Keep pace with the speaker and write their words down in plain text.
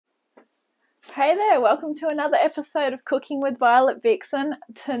Hey there, welcome to another episode of Cooking with Violet Vixen.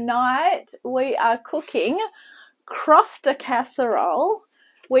 Tonight we are cooking crofter casserole,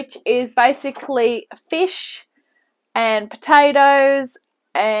 which is basically fish and potatoes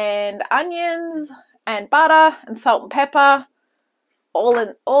and onions and butter and salt and pepper,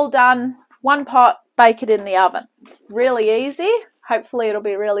 all done, one pot, bake it in the oven. Really easy, hopefully it'll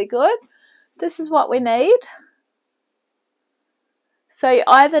be really good. This is what we need. So you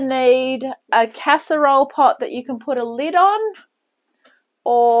either need a casserole pot that you can put a lid on,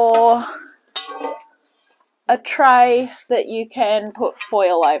 or a tray that you can put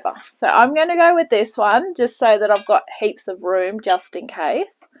foil over. So I'm going to go with this one just so that I've got heaps of room just in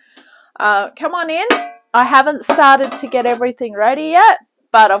case. Come on in. I haven't started to get everything ready yet,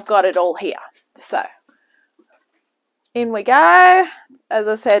 but I've got it all here. So in we go. As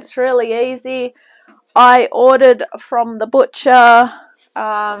I said, it's really easy. I ordered from the butcher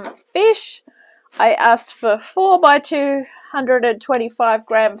fish. I asked for 4 by 225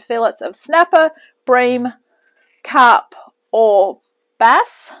 gram fillets of snapper, bream, carp or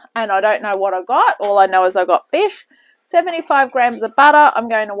bass, and I don't know what I got. All I know is I got fish. 75 grams of butter. I'm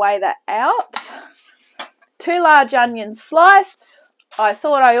going to weigh that out. 2 large onions sliced. I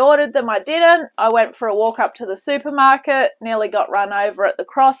thought I ordered them. I didn't. I went for a walk up to the supermarket, nearly got run over at the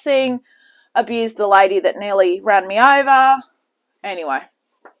crossing, abused the lady that nearly ran me over. Anyway,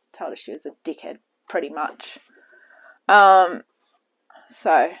 told her she was a dickhead, pretty much.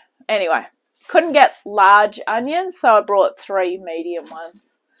 So, anyway, couldn't get large onions, so I brought 3 medium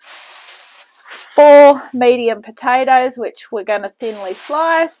ones. 4 medium potatoes, which we're going to thinly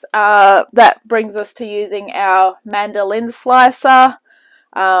slice. That brings us to using our mandolin slicer,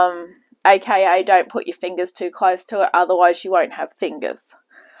 aka don't put your fingers too close to it, otherwise you won't have fingers.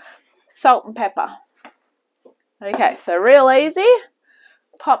 Salt and pepper. Okay, so real easy.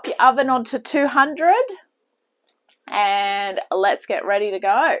 Pop your oven onto 200 and let's get ready to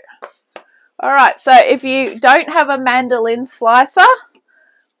go. Alright, so if you don't have a mandolin slicer,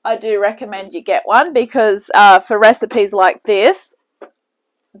 I do recommend you get one because for recipes like this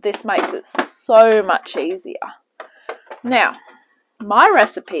makes it so much easier. Now, my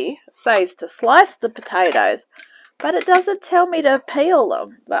recipe says to slice the potatoes, but it doesn't tell me to peel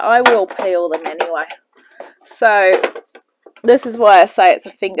them, but I will peel them anyway. So this is why I say it's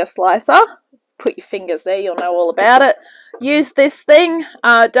a finger slicer. Put your fingers there, you'll know all about it. Use this thing.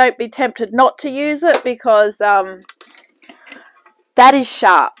 Don't be tempted not to use it because that is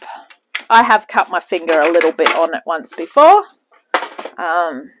sharp. I have cut my finger a little bit on it once before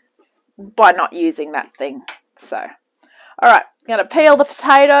by not using that thing. So, alright, I'm going to peel the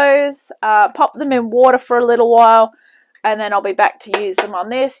potatoes, pop them in water for a little while, and then I'll be back to use them on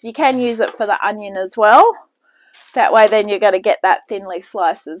this. You can use it for the onion as well. That way then you're going to get that thinly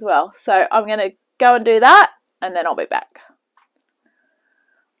sliced as well. So I'm going to go and do that and then I'll be back.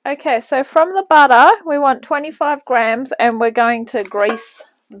 Okay, so from the butter we want 25 grams and we're going to grease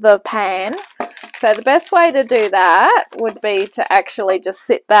the pan. So the best way to do that would be to actually just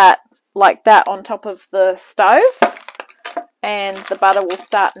sit that like that on top of the stove and the butter will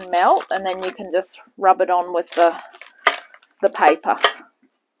start and melt, and then you can just rub it on with the paper.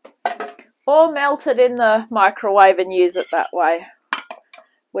 Or melt it in the microwave and use it that way,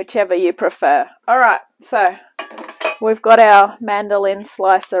 whichever you prefer. Alright, so we've got our mandolin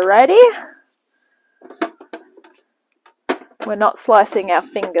slicer ready. We're not slicing our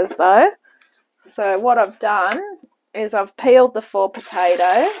fingers though. So what I've done is I've peeled the 4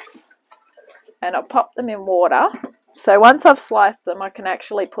 potatoes and I've popped them in water. So once I've sliced them, I can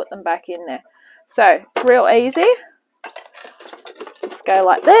actually put them back in there. So it's real easy. Just go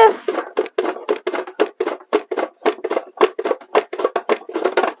like this.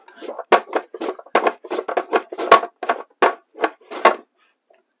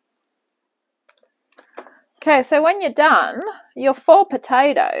 Okay, so when you're done, your 4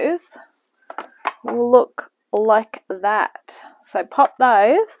 potatoes will look like that. So pop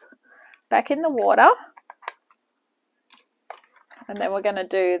those back in the water. And then we're going to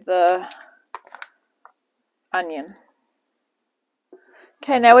do the onion.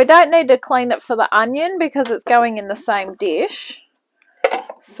 Okay, now we don't need to clean it for the onion because it's going in the same dish.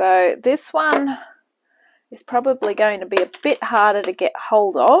 So this one is probably going to be a bit harder to get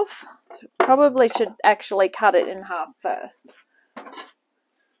hold of. Probably should actually cut it in half first.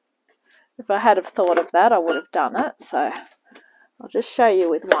 If I had have thought of that, I would have done it. So I'll just show you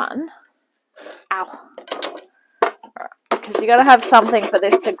with one. Ow. Because you've got to have something for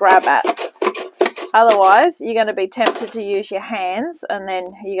this to grab at. Otherwise, you're going to be tempted to use your hands and then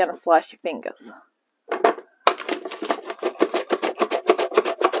you're going to slice your fingers.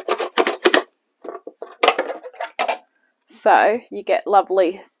 So you get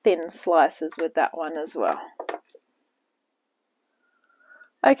lovely thin slices with that one as well.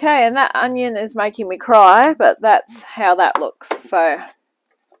 Okay, and that onion is making me cry, but that's how that looks. So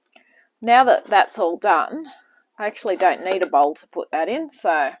now that that's all done, I actually don't need a bowl to put that in,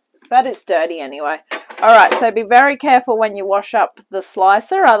 so that is dirty anyway. Alright, so be very careful when you wash up the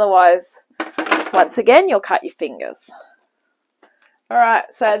slicer, otherwise, once again, you'll cut your fingers.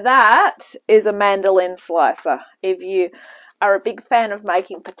 Alright, so that is a mandolin slicer. If you are a big fan of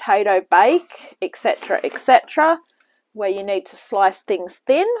making potato bake, etc., etc., where you need to slice things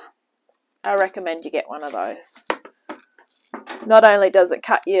thin, I recommend you get one of those. Not only does it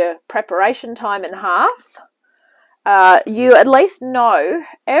cut your preparation time in half, you at least know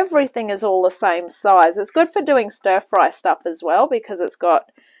everything is all the same size. It's good for doing stir fry stuff as well because it's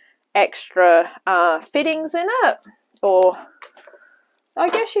got extra fittings in it, or I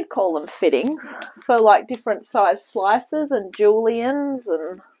guess you'd call them fittings for like different size slices and juliennes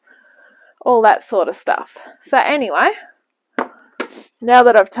and all that sort of stuff. So anyway, now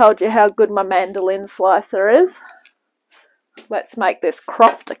that I've told you how good my mandolin slicer is, let's make this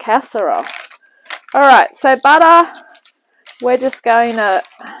crofter casserole. Alright, so butter, we're just going to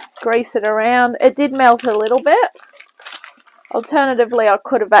grease it around. It did melt a little bit. Alternatively, I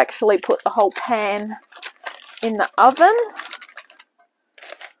could have actually put the whole pan in the oven.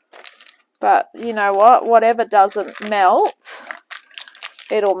 But you know what? Whatever doesn't melt,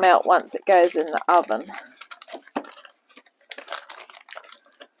 it'll melt once it goes in the oven.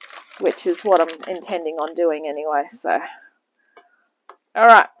 Which is what I'm intending on doing anyway, so.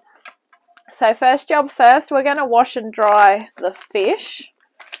 Alright. So first job first, we're going to wash and dry the fish.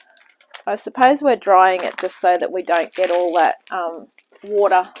 I suppose we're drying it just so that we don't get all that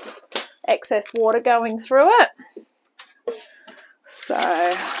excess water going through it.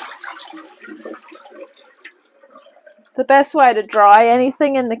 So the best way to dry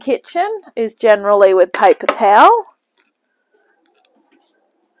anything in the kitchen is generally with paper towel.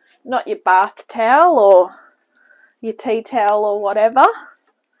 Not your bath towel or your tea towel or whatever.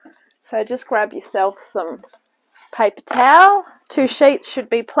 So just grab yourself some paper towel. 2 sheets should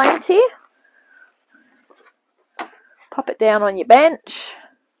be plenty. Pop it down on your bench.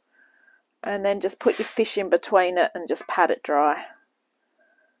 And then just put your fish in between it and just pat it dry.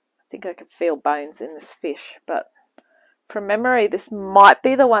 I think I can feel bones in this fish, but from memory, this might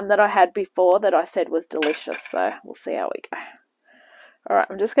be the one that I had before that I said was delicious, so we'll see how we go. Alright,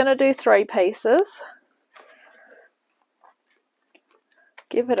 I'm just going to do 3 pieces.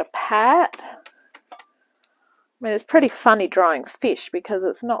 Give it a pat. I mean, it's pretty funny drying fish because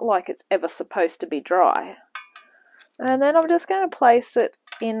it's not like it's ever supposed to be dry. And then I'm just going to place it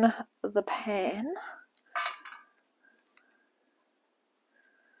in the pan.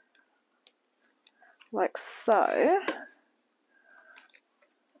 Like so.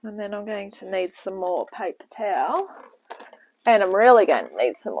 And then I'm going to need some more paper towel. And I'm really going to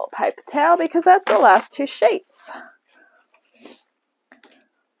need some more paper towel because that's the last 2 sheets.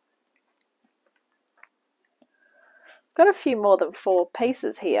 Got a few more than 4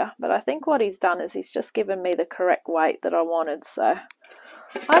 pieces here, but I think what he's done is he's just given me the correct weight that I wanted, so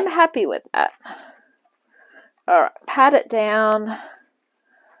I'm happy with that. Alright, pat it down,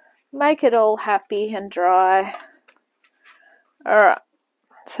 make it all happy and dry. Alright,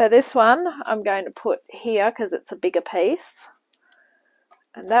 so this one I'm going to put here because it's a bigger piece,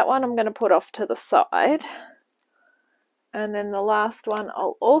 and that one I'm going to put off to the side, and then the last one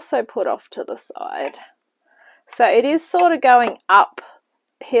I'll also put off to the side. So it is sort of going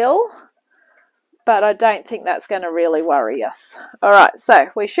uphill, but I don't think that's going to really worry us. Alright, so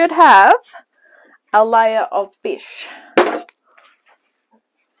we should have a layer of fish.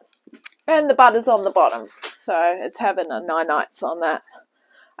 And the butter's on the bottom, so it's having a nights on that.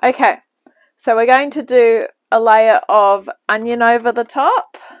 Okay, so we're going to do a layer of onion over the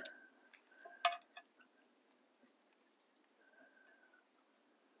top.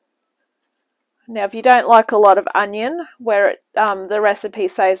 Now, if you don't like a lot of onion, where the recipe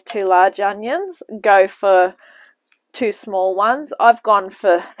says 2 large onions, go for 2 small ones. I've gone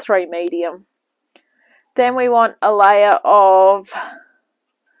for 3 medium. Then we want a layer of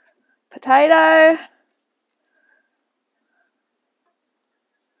potato.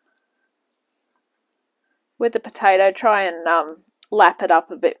 With the potato, try and lap it up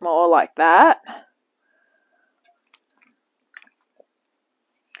a bit more like that.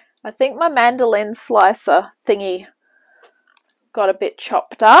 I think my mandolin slicer thingy got a bit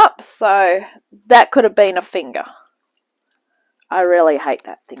chopped up, so that could have been a finger. I really hate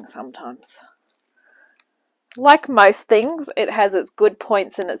that thing sometimes. like most things, it has its good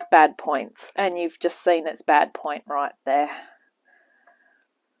points and its bad points, and you've just seen its bad point right there.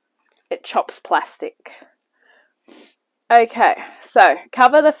 It chops plastic. Okay, so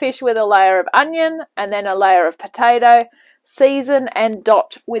cover the fish with a layer of onion and then a layer of potato. Season and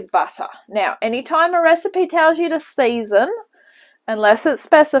dot with butter. Now, anytime a recipe tells you to season, unless it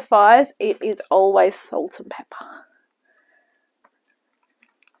specifies, it is always salt and pepper.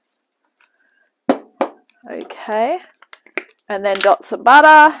 Okay, and then dot some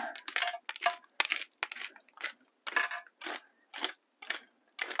butter.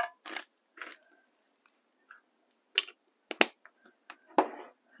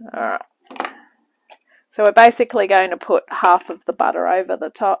 Alright, so we're basically going to put half of the butter over the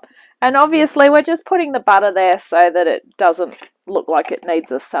top. And obviously we're just putting the butter there so that it doesn't look like it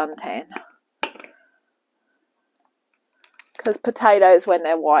needs a suntan. Because potatoes, when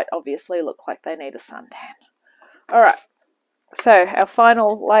they're white, obviously look like they need a suntan. Alright, so our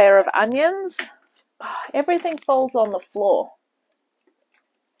final layer of onions. Oh, everything falls on the floor.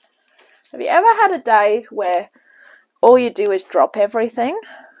 Have you ever had a day where all you do is drop everything?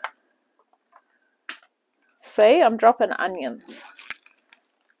 See, I'm dropping onions.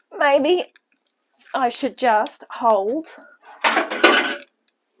 Maybe I should just hold.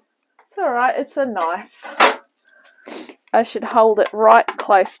 It's alright, it's a knife. I should hold it right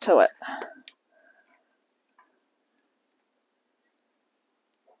close to it.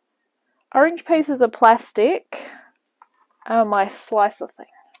 Orange pieces of plastic are my slicer thing.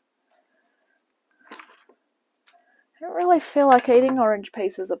 I don't really feel like eating orange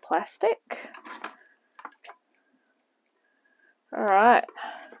pieces of plastic. Alright.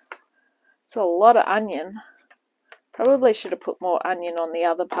 It's a lot of onion. Probably should have put more onion on the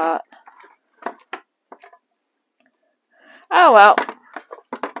other part. Oh well.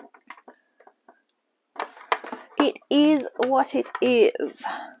 It is what it is.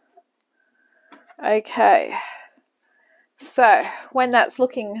 Okay. So, when that's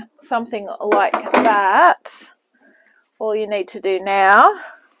looking something like that, all you need to do now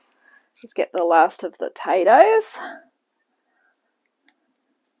is get the last of the potatoes.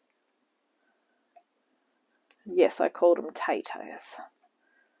 Yes, I called them potatoes.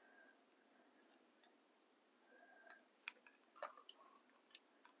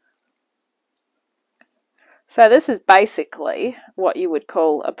 So this is basically what you would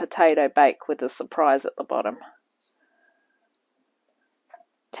call a potato bake with a surprise at the bottom.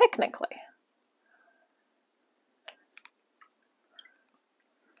 Technically.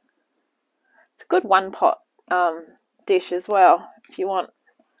 It's a good one-pot dish as well. If you want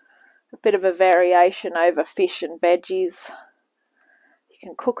a bit of a variation over fish and veggies, you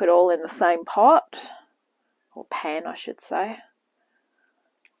can cook it all in the same pot, or pan I should say.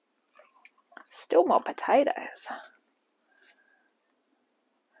 Still more potatoes.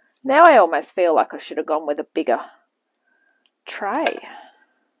 Now I almost feel like I should have gone with a bigger tray.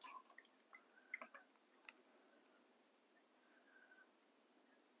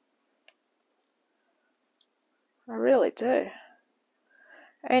 I really do.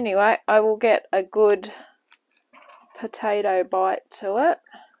 Anyway, I will get a good potato bite to it.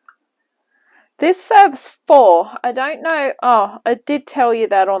 This serves 4. I don't know. Oh, I did tell you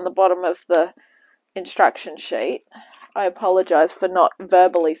that on the bottom of the instruction sheet. I apologise for not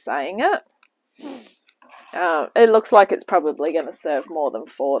verbally saying it. It looks like it's probably going to serve more than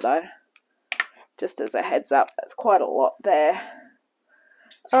 4 though. Just as a heads up, that's quite a lot there.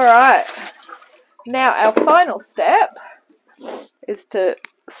 Alright, now our final step is to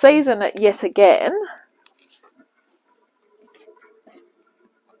season it yet again.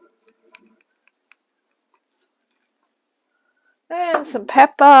 And some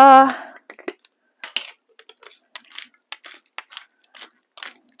pepper.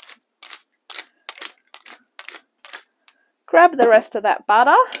 Grab the rest of that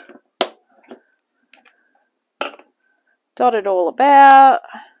butter. Dot it all about.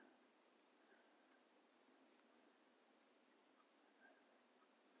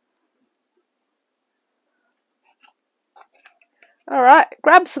 Alright,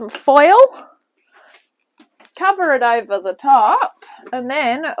 grab some foil. Cover it over the top. And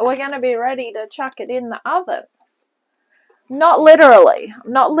then we're going to be ready to chuck it in the oven. Not literally.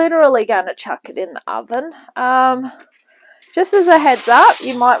 I'm not literally going to chuck it in the oven. Just as a heads up,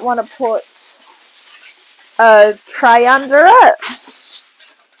 you might want to put a tray under it.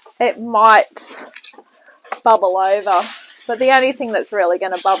 It might bubble over. But the only thing that's really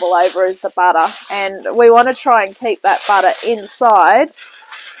going to bubble over is the butter. And we want to try and keep that butter inside,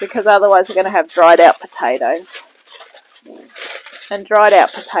 because otherwise we're going to have dried out potatoes. And dried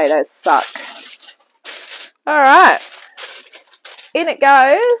out potatoes suck. Alright, in it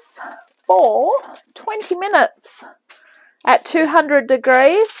goes for 20 minutes at 200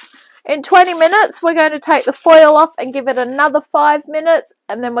 degrees. In 20 minutes, we're going to take the foil off and give it another 5 minutes,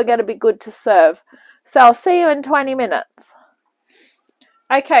 and then we're going to be good to serve. So I'll see you in 20 minutes.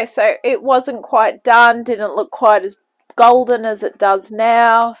 Okay, so it wasn't quite done, didn't look quite as golden as it does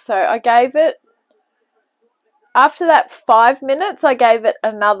now. So I gave it, after that 5 minutes, I gave it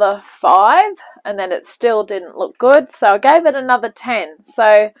another 5, and then it still didn't look good. So I gave it another 10.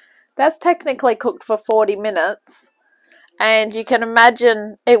 So that's technically cooked for 40 minutes. And you can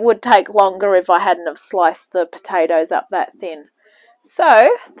imagine it would take longer if I hadn't have sliced the potatoes up that thin.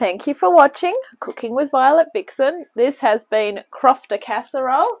 So, thank you for watching Cooking with Violet Vixen. This has been crofter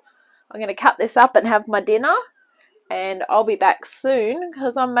casserole. I'm going to cut this up and have my dinner. And I'll be back soon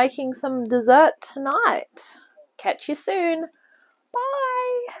because I'm making some dessert tonight. Catch you soon. Bye.